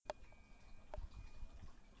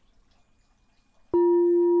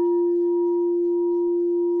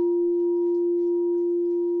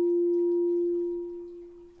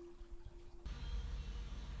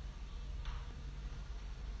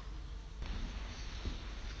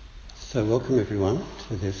So welcome everyone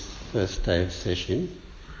to this first day of session.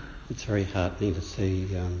 It's very heartening to see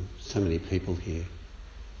so many people here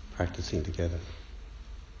practicing together.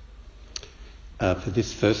 For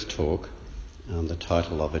this first talk, the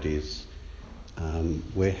title of it is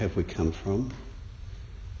Where Have We Come From?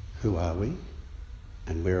 Who Are We?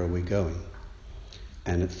 And Where Are We Going?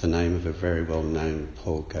 And it's the name of a very well-known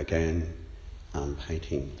Paul Gauguin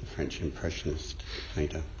painting, the French Impressionist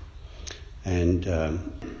painter. And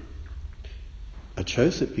I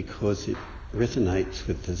chose it because it resonates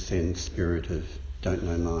with the Zen spirit of don't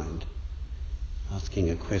know mind, asking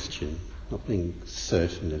a question, not being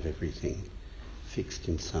certain of everything, fixed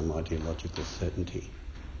in some ideological certainty.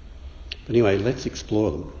 But anyway, let's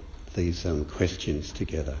explore these questions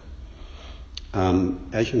together.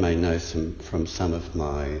 As you may know from some of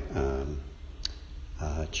my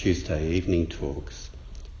Tuesday evening talks,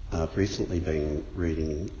 I've recently been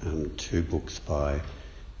reading two books by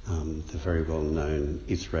the very well-known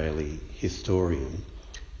Israeli historian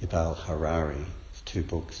Yuval Harari. It's two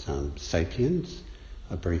books, Sapiens,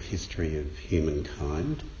 A Brief History of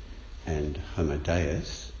Humankind, and Homo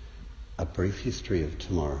Deus, A Brief History of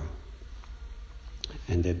Tomorrow.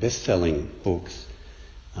 And they're best-selling books,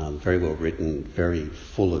 very well written, very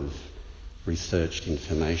full of researched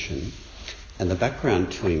information. And the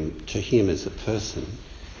background to him as a person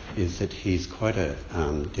is that he's quite a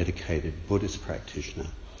dedicated Buddhist practitioner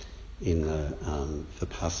in the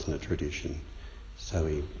Vipassana tradition. So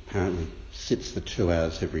he apparently sits for 2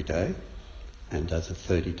 hours every day and does a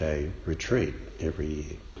 30-day retreat every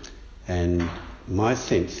year. And my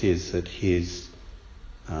sense is that his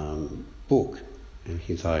book and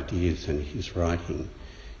his ideas and his writing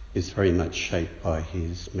is very much shaped by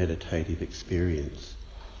his meditative experience,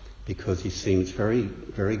 because he seems very,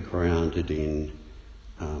 very grounded in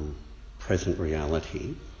present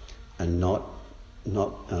reality and not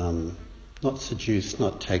seduced,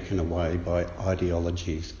 not taken away by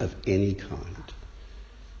ideologies of any kind.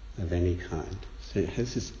 So it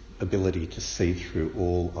has this ability to see through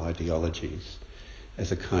all ideologies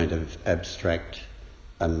as a kind of abstract,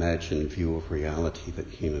 imagined view of reality that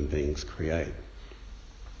human beings create.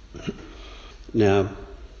 Now,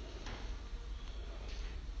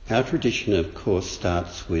 our tradition, of course,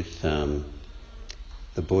 starts with the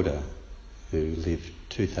Buddha, who lived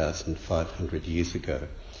 2,500 years ago.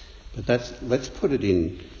 But let's put it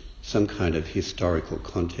in some kind of historical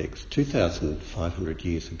context. 2,500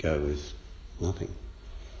 years ago is nothing,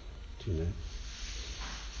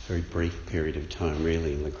 very brief period of time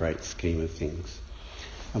really in the great scheme of things.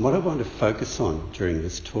 And what I want to focus on during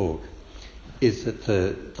this talk is that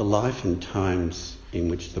the life and times in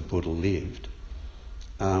which the Buddha lived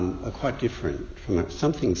are quite different.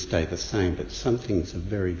 Some things stay the same, but some things are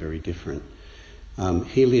very, very different.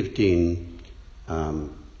 He lived in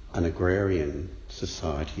an agrarian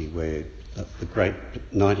society where the great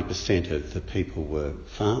 90% of the people were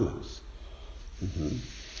farmers.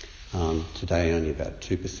 Today only about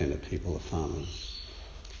 2% of people are farmers.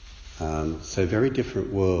 So very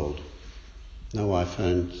different world. No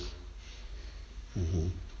iPhones.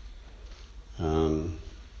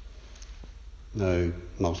 No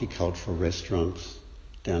multicultural restaurants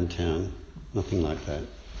downtown, nothing like that.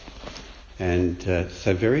 And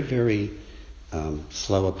so very, very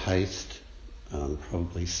slower paced,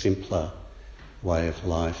 probably simpler way of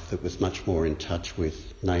life that was much more in touch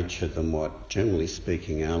with nature than what, generally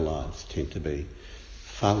speaking, our lives tend to be.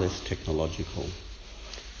 Far less technological.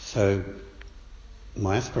 So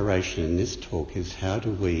my aspiration in this talk is how do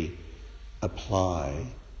we apply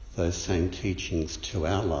those same teachings to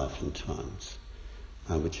our life and times,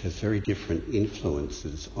 which has very different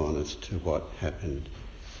influences on us to what happened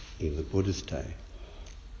in the Buddha's day.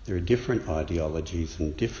 There are different ideologies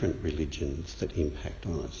and different religions that impact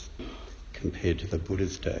on us compared to the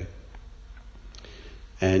Buddha's day.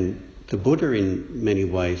 And the Buddha in many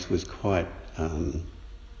ways was quite a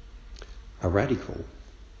radical.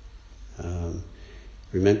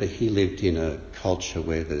 Remember, he lived in a culture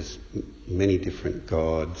where there's many different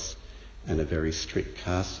gods and a very strict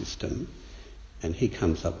caste system, and he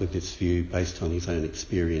comes up with this view based on his own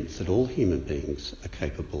experience that all human beings are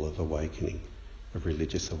capable of awakening, of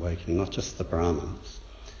religious awakening, not just the Brahmins.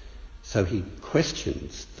 So he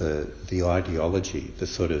questions the ideology, the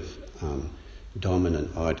sort of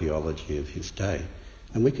dominant ideology of his day,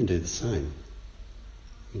 and we can do the same.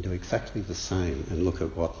 We can do exactly the same and look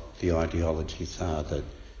at what the ideologies are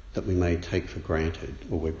that we may take for granted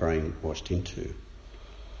or we're brainwashed into.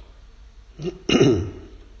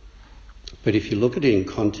 But if you look at it in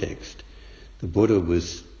context, the Buddha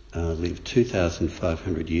lived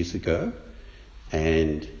 2,500 years ago,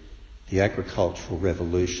 and the agricultural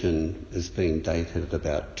revolution has been dated at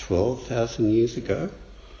about 12,000 years ago.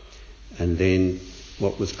 And then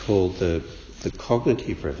what was called the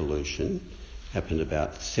cognitive revolution happened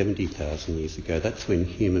about 70,000 years ago. That's when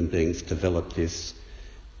human beings developed this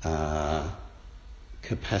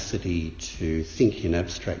capacity to think in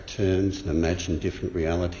abstract terms and imagine different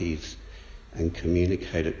realities and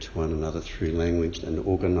communicate it to one another through language and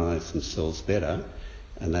organise themselves better.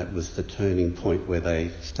 And that was the turning point where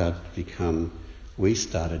we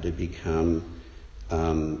started to become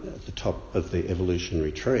at the top of the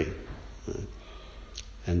evolutionary tree.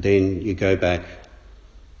 And then you go back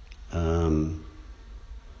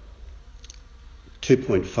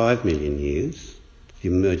 2.5 million years, the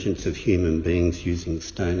emergence of human beings using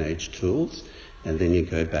Stone Age tools, and then you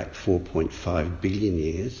go back 4.5 billion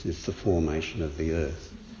years is the formation of the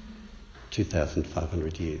Earth.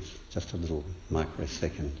 2,500 years, just a little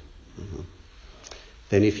microsecond.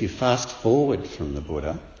 Then if you fast forward from the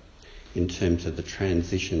Buddha, in terms of the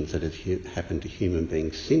transitions that have happened to human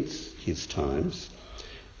beings since his times,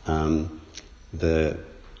 the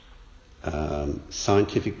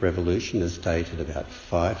scientific revolution is dated about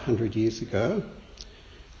 500 years ago,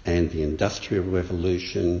 and the industrial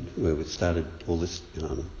revolution, where we started all this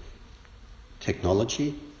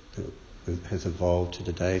technology that has evolved to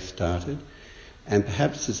today, started. And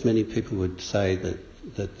perhaps as many people would say that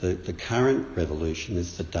the current revolution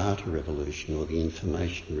is the data revolution or the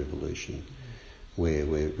information revolution, where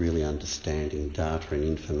we're really understanding data and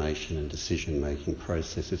information and decision-making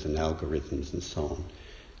processes and algorithms and so on,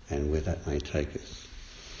 and where that may take us.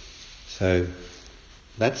 So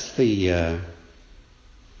that's the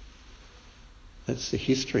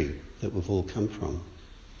history that we've all come from,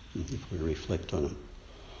 if we reflect on it.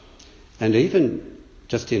 And even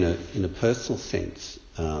just in a personal sense,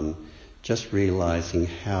 just realising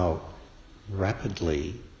how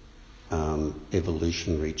rapidly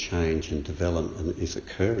evolutionary change and development is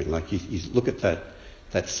occurring. Like you look at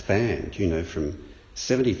that span, from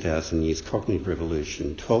 70,000 years cognitive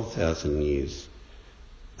revolution, 12,000 years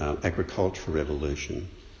agricultural revolution,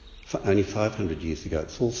 only 500 years ago.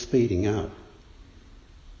 It's all speeding up,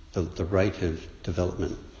 the rate of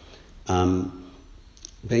development.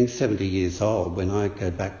 Being 70 years old, when I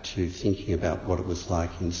go back to thinking about what it was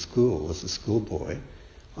like in school as a schoolboy,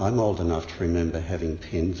 I'm old enough to remember having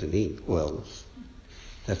pens and ink wells.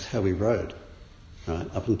 That's how we wrote, right?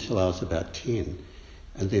 Up until I was about 10.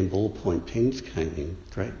 And then ballpoint pens came in,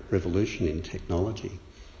 great revolution in technology.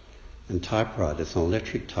 And typewriters and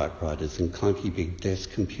electric typewriters and clunky big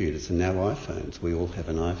desk computers and now iPhones. We all have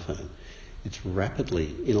an iPhone. It's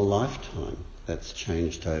rapidly, in a lifetime, that's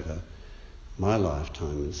changed over my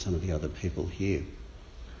lifetime and some of the other people here.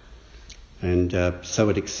 And so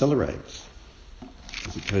it accelerates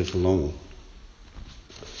as it goes along.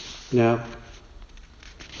 Now,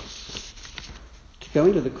 to go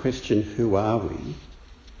into the question, who are we?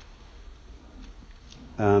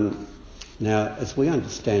 Now, as we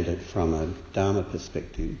understand it from a Dharma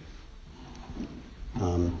perspective,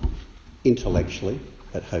 intellectually,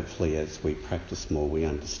 but hopefully as we practice more, we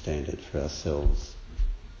understand it for ourselves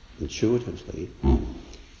intuitively,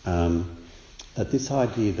 that this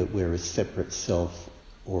idea that we're a separate self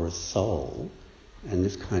or a soul, and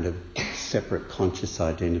this kind of separate conscious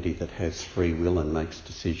identity that has free will and makes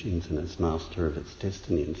decisions and is master of its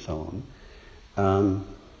destiny and so on,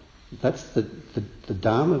 that's the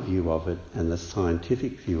Dharma view of it, and the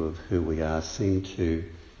scientific view of who we are seem to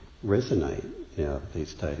resonate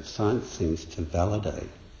these days. Science seems to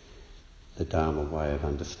validate the Dharma way of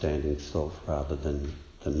understanding self rather than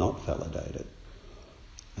not validate it.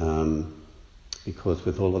 Because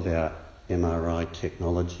with all of our MRI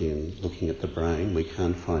technology and looking at the brain, we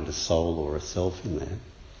can't find a soul or a self in there.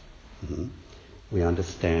 We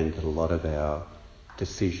understand that a lot of our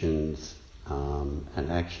decisions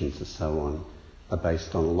and actions and so on are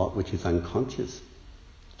based on a lot which is unconscious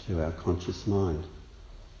to our conscious mind.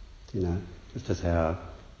 Just as our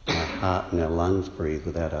heart and our lungs breathe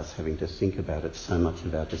without us having to think about it, so much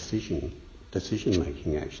of our decision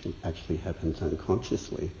making actually happens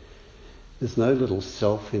unconsciously. There's no little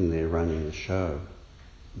self in there running the show,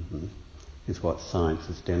 is what science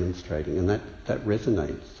is demonstrating, and that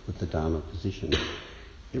resonates with the Dharma position.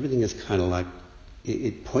 Everything is kind of like,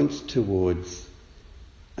 it points towards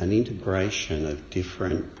an integration of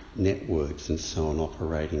different networks and so on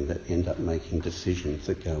operating that end up making decisions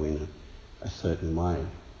that go in a certain way.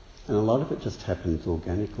 And a lot of it just happens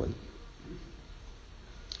organically.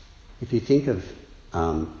 If you think of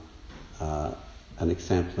an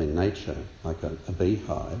example in nature, like a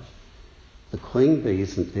beehive, The queen bee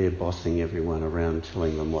isn't there bossing everyone around,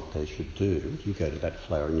 telling them what they should do. You go to that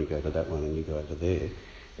flower and you go to that one and you go over there.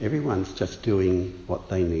 Everyone's just doing what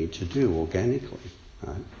they need to do organically,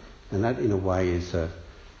 right? And that, in a way, is a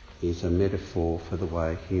metaphor for the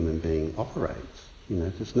way a human being operates. You know,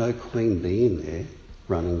 there's no queen bee in there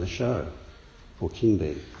running the show, or king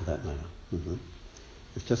bee for that matter. Mm-hmm.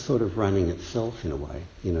 It's just sort of running itself in a way,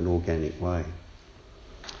 in an organic way.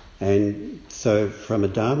 And so from a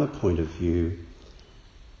Dharma point of view,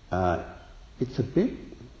 it's a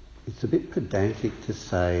bit pedantic to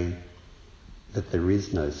say that there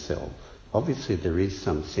is no self. Obviously there is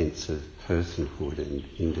some sense of personhood and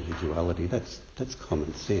individuality. That's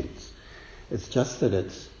common sense. It's just that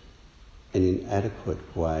it's an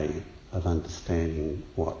inadequate way of understanding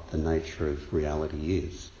what the nature of reality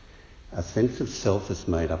is. A sense of self is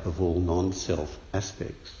made up of all non-self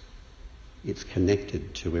aspects. It's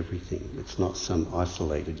connected to everything. It's not some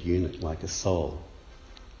isolated unit like a soul.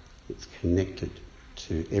 It's connected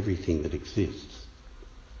to everything that exists.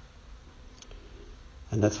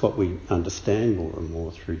 And that's what we understand more and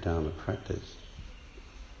more through Dharma practice.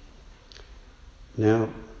 Now,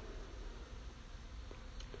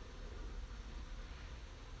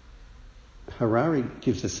 Harari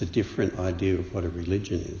gives us a different idea of what a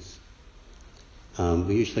religion is.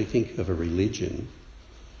 We usually think of a religion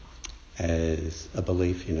as a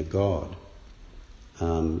belief in a God.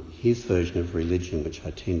 His version of religion, which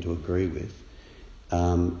I tend to agree with,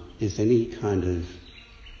 is any kind of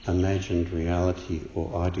imagined reality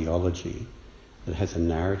or ideology that has a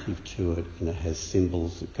narrative to it and it has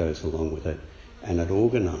symbols that goes along with it, and it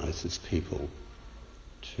organises people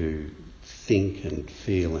to think and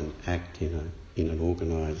feel and act in an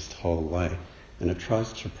organised whole way, and it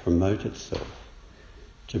tries to promote itself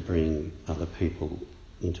to bring other people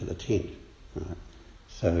into the tent. Right?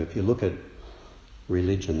 So if you look at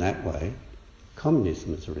religion that way,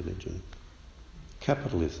 communism is a religion,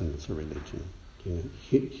 capitalism is a religion, you know,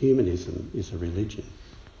 humanism is a religion.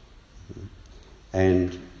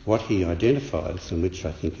 And what he identifies, and which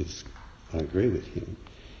I think I agree with him,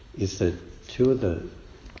 is that two of the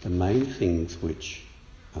main things which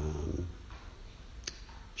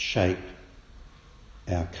shape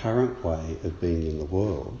our current way of being in the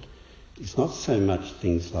world is not so much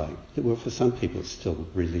things like, well, for some people it's still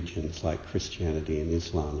religions like Christianity and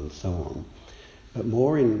Islam and so on, but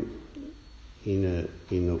more in a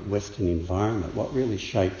Western environment, what really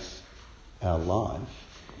shapes our life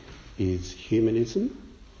is humanism,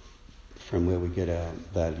 from where we get our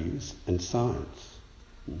values, and science.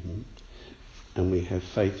 Mm-hmm. And we have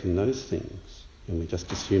faith in those things, and we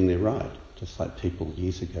just assume they're right, just like people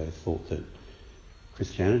years ago thought that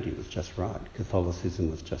Christianity was just right, Catholicism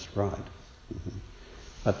was just right. Mm-hmm.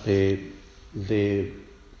 But they're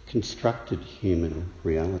constructed human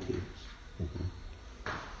realities. Mm-hmm.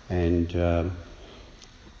 And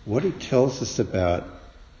what he tells us about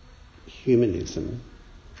humanism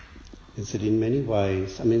is that in many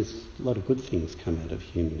ways, I mean, there's a lot of good things come out of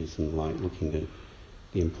humanism, like looking at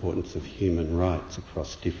the importance of human rights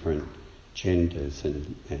across different genders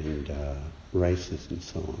and races and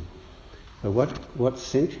so on. But what's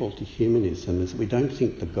central to humanism is we don't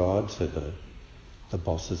think the gods are the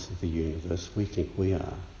bosses of the universe. We think we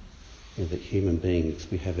are. You know, that human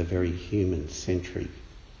beings, we have a very human-centric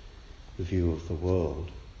view of the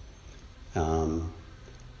world. There's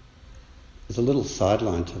a little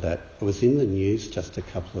sideline to that. I was in the news just a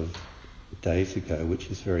couple of days ago,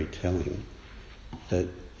 which is very telling, that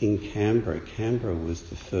in Canberra was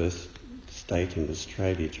the first state in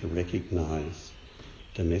Australia to recognise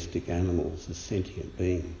domestic animals as sentient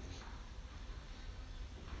beings.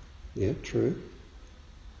 Yeah, true.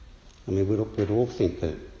 I mean, we'd all think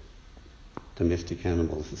that domestic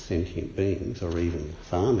animals are sentient beings, or even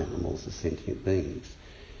farm animals are sentient beings.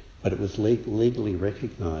 But it was legally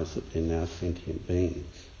recognised that they're now sentient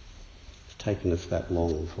beings. It's taken us that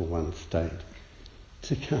long for one state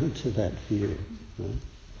to come to that view. Right?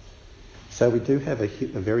 So we do have a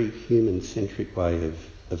very human-centric way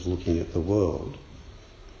of looking at the world.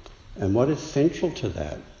 And what is central to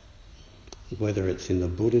that, whether it's in the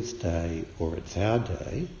Buddha's day or it's our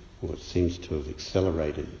day, or it seems to have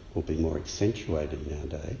accelerated or be more accentuated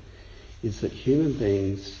nowadays, is that human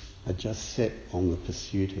beings are just set on the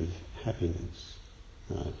pursuit of happiness.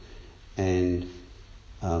 Right? And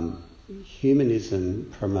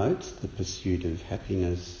humanism promotes the pursuit of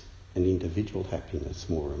happiness and individual happiness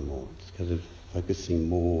more and more. It's kind of focusing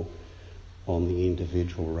more on the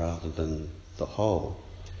individual rather than the whole.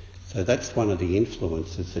 So that's one of the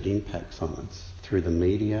influences that impacts on us through the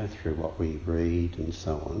media, through what we read and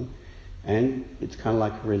so on. And it's kind of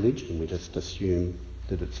like a religion. We just assume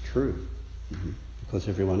that it's true. because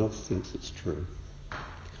everyone else thinks it's true.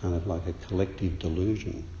 Kind of like a collective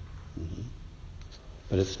delusion.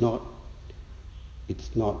 But it's not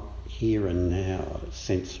here and now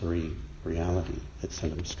sensory reality. It's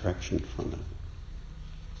an abstraction from it.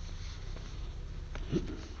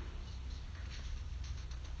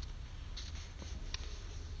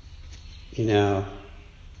 In our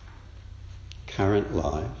current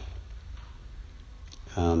life,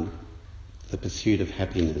 the pursuit of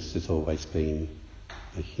happiness has always been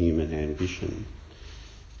a human ambition,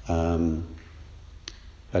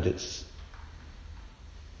 but it's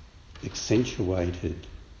accentuated,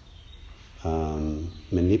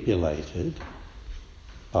 manipulated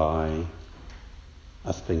by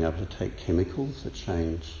us being able to take chemicals that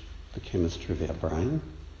change the chemistry of our brain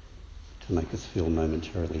to make us feel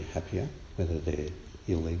momentarily happier, whether they're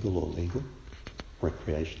illegal or legal,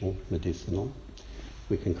 recreational, medicinal.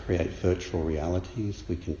 We can create virtual realities.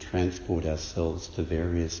 We can transport ourselves to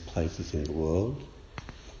various places in the world.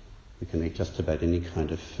 We can eat just about any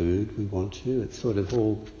kind of food we want to. It's sort of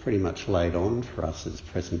all pretty much laid on for us as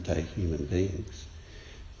present-day human beings.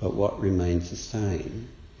 But what remains the same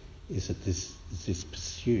is that this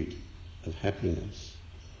pursuit of happiness.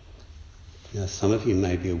 Now, some of you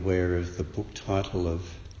may be aware of the book title of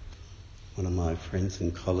one of my friends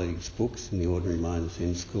and colleagues' books in the Ordinary Mind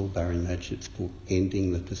Zen School, Barry Madgett's book,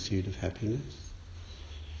 Ending the Pursuit of Happiness.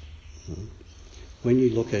 When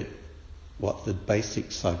you look at what the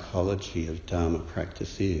basic psychology of Dharma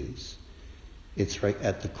practice is, it's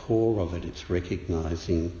at the core of it, it's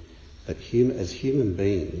recognising that as human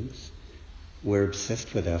beings, we're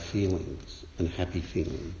obsessed with our feelings and happy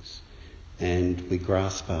feelings, and we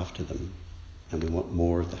grasp after them, and we want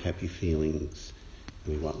more of the happy feelings,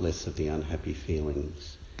 and we want less of the unhappy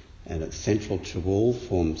feelings. And it's central to all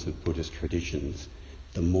forms of Buddhist traditions.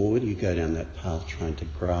 The more you go down that path trying to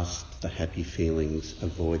grasp the happy feelings,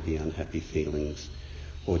 avoid the unhappy feelings,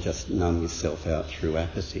 or just numb yourself out through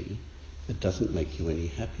apathy, it doesn't make you any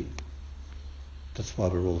happy. That's why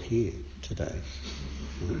we're all here today.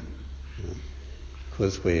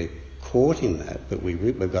 Because we're caught in that, but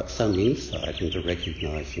we've got some insight into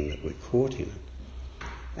recognising that we're caught in it.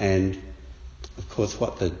 And of course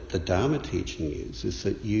what the Dharma teaching is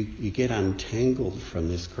that you get untangled from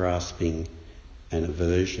this grasping and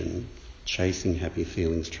aversion, chasing happy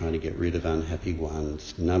feelings, trying to get rid of unhappy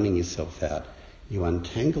ones, numbing yourself out. You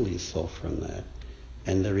untangle yourself from that,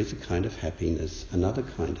 and there is a kind of happiness, another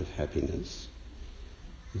kind of happiness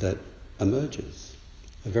that emerges,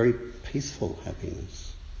 a very peaceful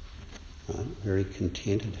happiness, right? Very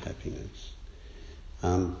contented happiness.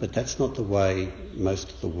 But that's not the way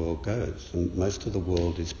most of the world goes. And most of the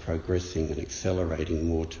world is progressing and accelerating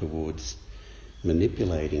more towards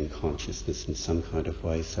manipulating consciousness in some kind of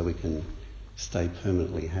way so we can stay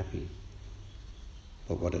permanently happy.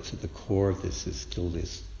 But what it's at the core of this is still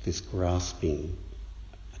this grasping,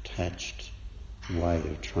 attached way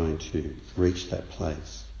of trying to reach that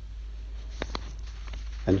place.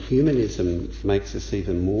 And humanism makes us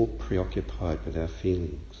even more preoccupied with our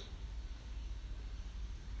feelings.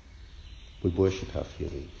 We worship our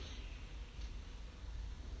feelings.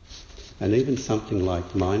 And even something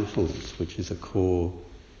like mindfulness, which is a core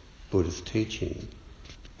Buddhist teaching,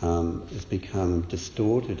 has become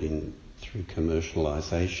distorted through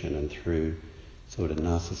commercialisation and through sort of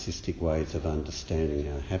narcissistic ways of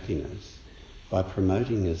understanding our happiness by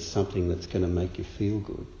promoting as something that's going to make you feel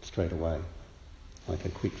good straight away, like a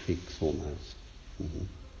quick fix almost.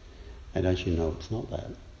 And as you know, it's not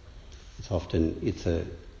that. It's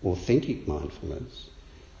authentic mindfulness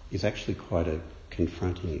is actually quite a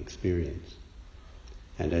confronting experience.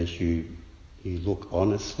 And as you look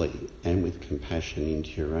honestly and with compassion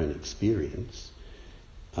into your own experience,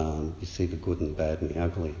 you see the good and the bad and the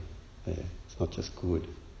ugly there. It's not just good.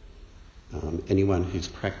 Anyone who's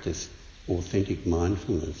practiced authentic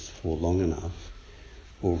mindfulness for long enough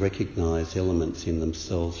will recognise elements in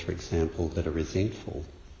themselves, for example, that are resentful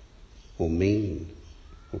or mean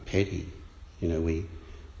or petty.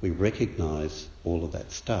 We recognise all of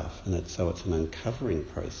that stuff, and so it's an uncovering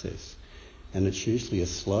process. And it's usually a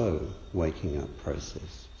slow waking up process.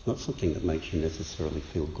 It's not something that makes you necessarily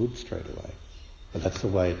feel good straight away, but that's the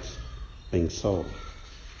way it's being sold.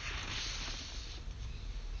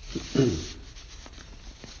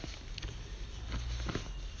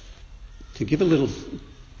 To give a little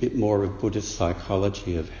bit more of Buddhist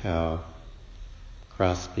psychology of how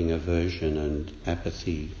grasping, aversion and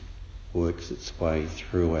apathy works its way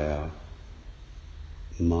through our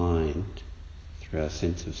mind, through our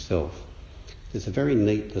sense of self, there's a very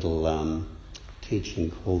neat little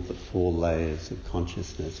teaching called the 4 Layers of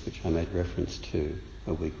Consciousness, which I made reference to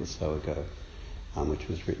a week or so ago. which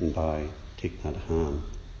was written by Thich Nhat Hanh.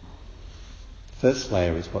 First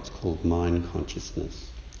layer is what's called mind consciousness,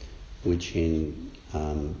 which in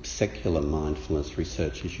secular mindfulness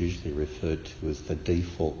research is usually referred to as the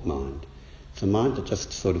default mind. It's a mind that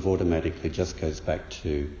just sort of automatically just goes back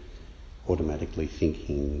to automatically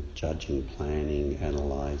thinking, judging, planning,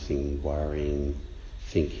 analysing, worrying,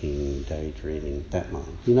 thinking, daydreaming, that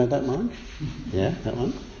mind. You know that mind? Yeah, that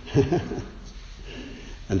one?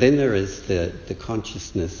 And then there is the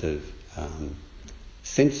consciousness of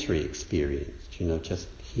sensory experience, just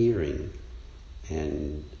hearing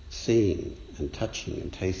and seeing and touching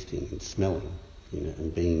and tasting and smelling,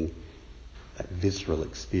 and being that visceral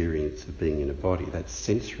experience of being in a body. That's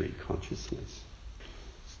sensory consciousness.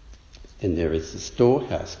 And there is the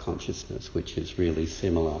storehouse consciousness, which is really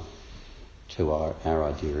similar to our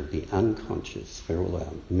idea of the unconscious, where all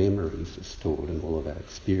our memories are stored and all of our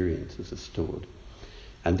experiences are stored.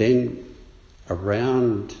 And then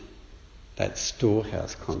around that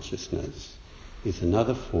storehouse consciousness is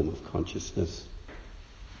another form of consciousness,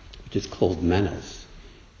 which is called manas,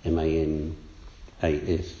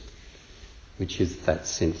 M-A-N-A-S, which is that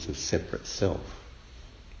sense of separate self.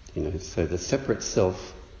 So the separate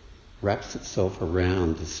self wraps itself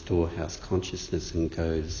around the storehouse consciousness and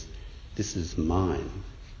goes, this is mine,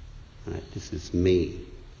 right? This is me.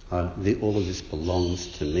 All of this belongs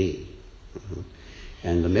to me.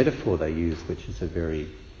 And the metaphor they use, which is a very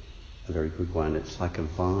good one, it's like a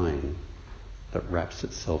vine that wraps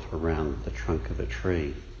itself around the trunk of a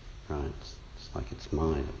tree, right? It's like it's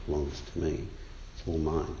mine, it belongs to me, it's all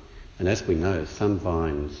mine. And as we know, some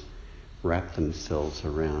vines wrap themselves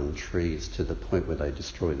around trees to the point where they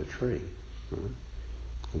destroy the tree, right?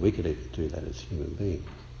 And we could even do that as human beings.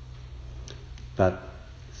 But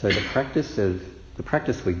so the practice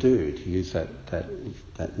we do, to use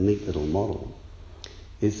that neat little model,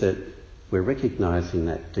 is that we're recognising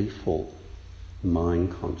that default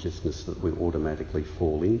mind consciousness that we automatically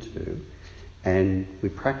fall into, and we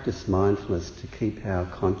practice mindfulness to keep our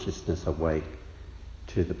consciousness awake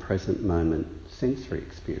to the present moment sensory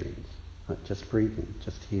experience, like just breathing,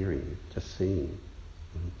 just hearing, just seeing,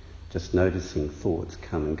 just noticing thoughts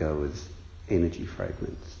come and go as energy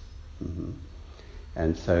fragments.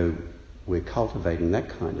 And so we're cultivating that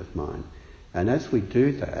kind of mind. And as we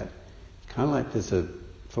do that, kind of like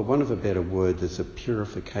for want of a better word, there's a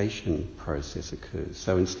purification process occurs.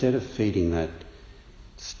 So instead of feeding that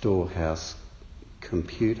storehouse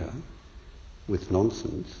computer with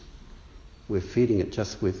nonsense, we're feeding it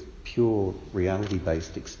just with pure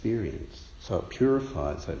reality-based experience. So it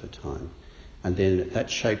purifies over time. And then that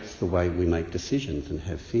shapes the way we make decisions and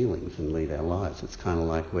have feelings and lead our lives. It's kind of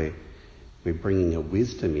like we're bringing a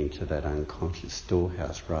wisdom into that unconscious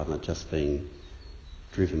storehouse rather than just being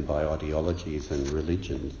driven by ideologies and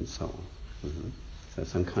religions and so on. So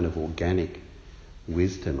some kind of organic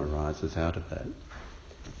wisdom arises out of that.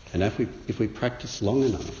 And if we practice long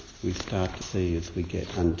enough, we start to see, as we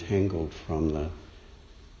get untangled from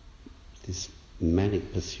this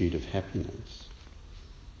manic pursuit of happiness,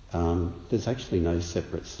 there's actually no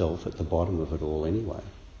separate self at the bottom of it all anyway.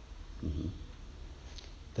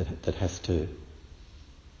 That has to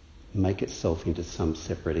make itself into some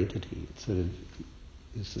separate entity.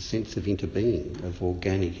 It's a sense of interbeing, of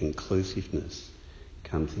organic inclusiveness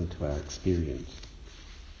comes into our experience.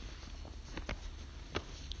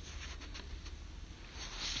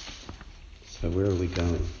 So where are we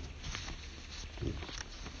going?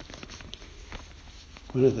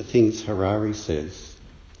 One of the things Harari says,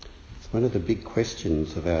 it's one of the big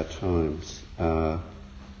questions of our times, are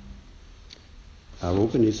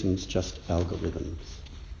organisms just algorithms?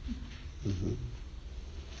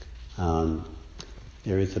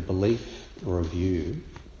 There is a belief or a view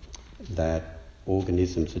that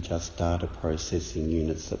organisms are just data processing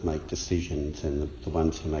units that make decisions, and the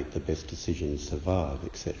ones who make the best decisions survive,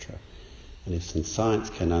 etc. And if some science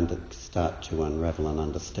can start to unravel and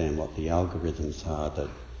understand what the algorithms are that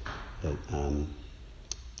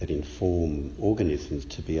inform organisms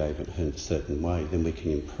to behave in a certain way, then we can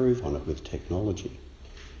improve on it with technology,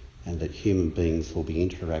 and that human beings will be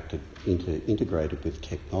integrated with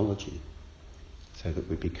technology, so that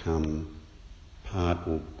we become part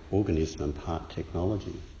organism and part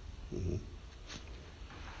technology.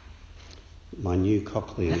 My new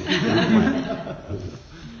cochlear implant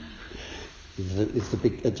is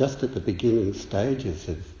just at the beginning stages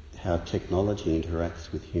of how technology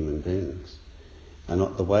interacts with human beings.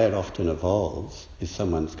 And the way it often evolves is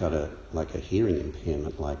someone's got a hearing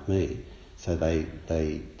impairment like me, so they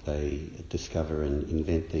discover and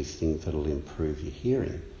invent these things that'll improve your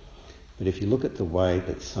hearing. But if you look at the way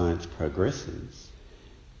that science progresses,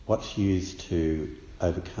 what's used to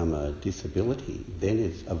overcome a disability then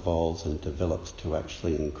evolves and develops to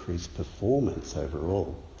actually increase performance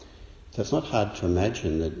overall. So it's not hard to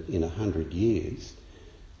imagine that in 100 years,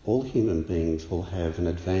 all human beings will have an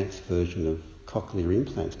advanced version of cochlear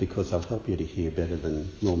implants because they'll help you to hear better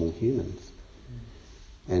than normal humans.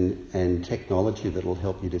 And technology that will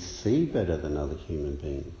help you to see better than other human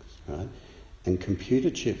beings, right? And computer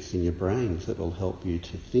chips in your brains that will help you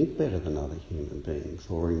to think better than other human beings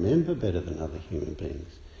or remember better than other human beings.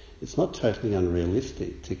 It's not totally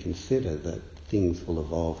unrealistic to consider that things will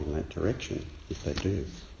evolve in that direction if they do.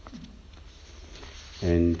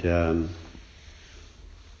 And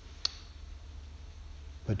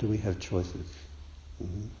but do we have choices?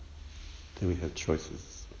 Mm-hmm. Do we have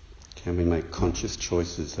choices? Can we make conscious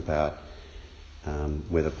choices about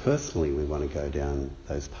whether personally we want to go down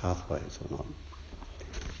those pathways or not?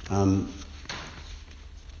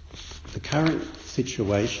 The current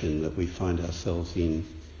situation that we find ourselves in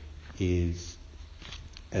is,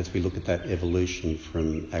 as we look at that evolution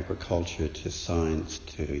from agriculture to science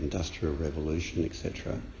to industrial revolution,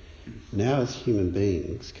 etc., now as human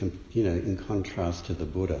beings, in contrast to the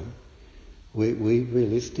Buddha, we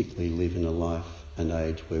realistically live in a life and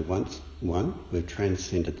age where we've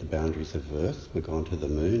transcended the boundaries of Earth, we've gone to the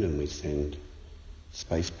moon and we send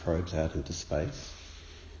space probes out into space.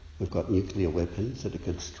 We've got nuclear weapons that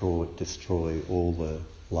could destroy all the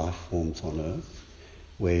life forms on Earth.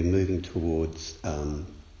 We're moving towards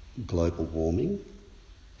global warming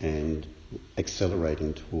and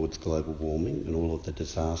accelerating towards global warming and all of the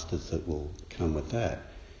disasters that will come with that.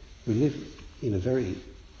 We live in a very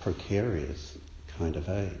precarious kind of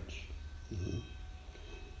age. Mm-hmm.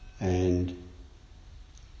 And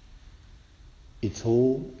it's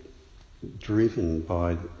all driven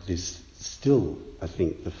by this, still, I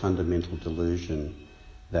think, the fundamental delusion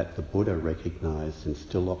that the Buddha recognised and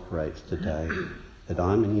still operates today, that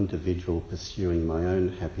I'm an individual pursuing my own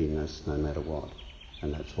happiness no matter what,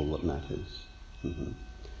 and that's all that matters. Mm-hmm.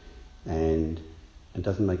 And it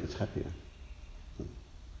doesn't make us happier.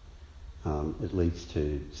 It leads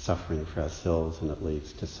to suffering for ourselves and it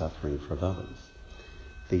leads to suffering for others.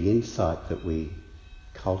 The insight that we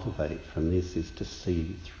cultivate from this is to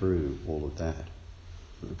see through all of that.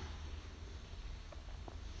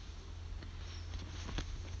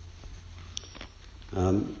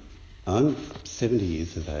 I'm 70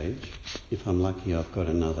 years of age. If I'm lucky, I've got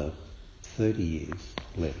another 30 years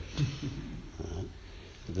left.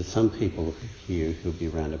 There's some people here who'll be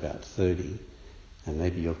around about 30, and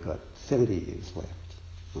maybe you've got 70 years left.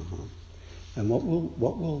 And what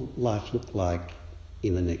will life look like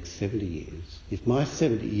in the next 70 years? If my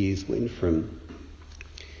 70 years went from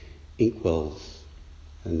inkwells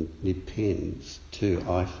and nib pens to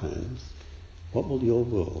iPhones, what will your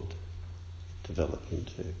world develop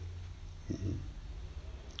into? Mm-hmm.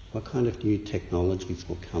 What kind of new technologies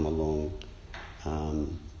will come along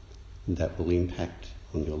that will impact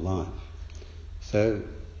on your life? So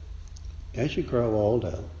as you grow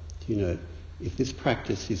older, if this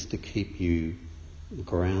practice is to keep you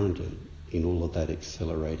grounded in all of that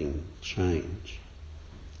accelerating change,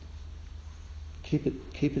 keep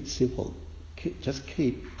it simple. Just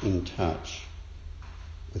keep in touch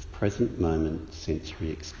with present moment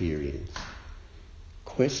sensory experience.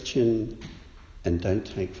 Question and don't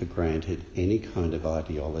take for granted any kind of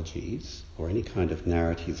ideologies or any kind of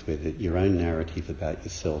narratives, whether your own narrative about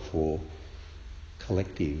yourself or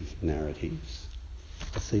collective narratives.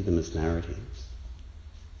 See them as narratives.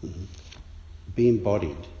 Mm-hmm. Be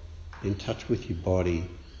embodied. Be in touch with your body,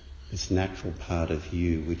 this natural part of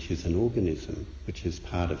you, which is an organism, which is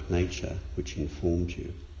part of nature, which informs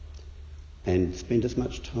you. And spend as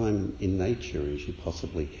much time in nature as you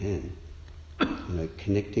possibly can.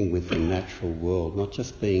 Connecting with the natural world, not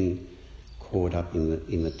just being caught up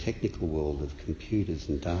in the technical world of computers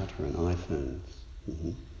and data and iPhones.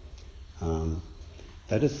 Mm-hmm.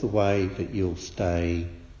 That is the way that you'll stay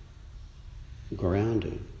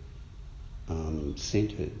grounded,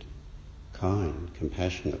 centred, kind,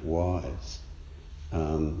 compassionate, wise,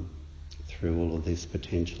 through all of this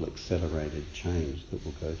potential accelerated change that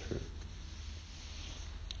we'll go through.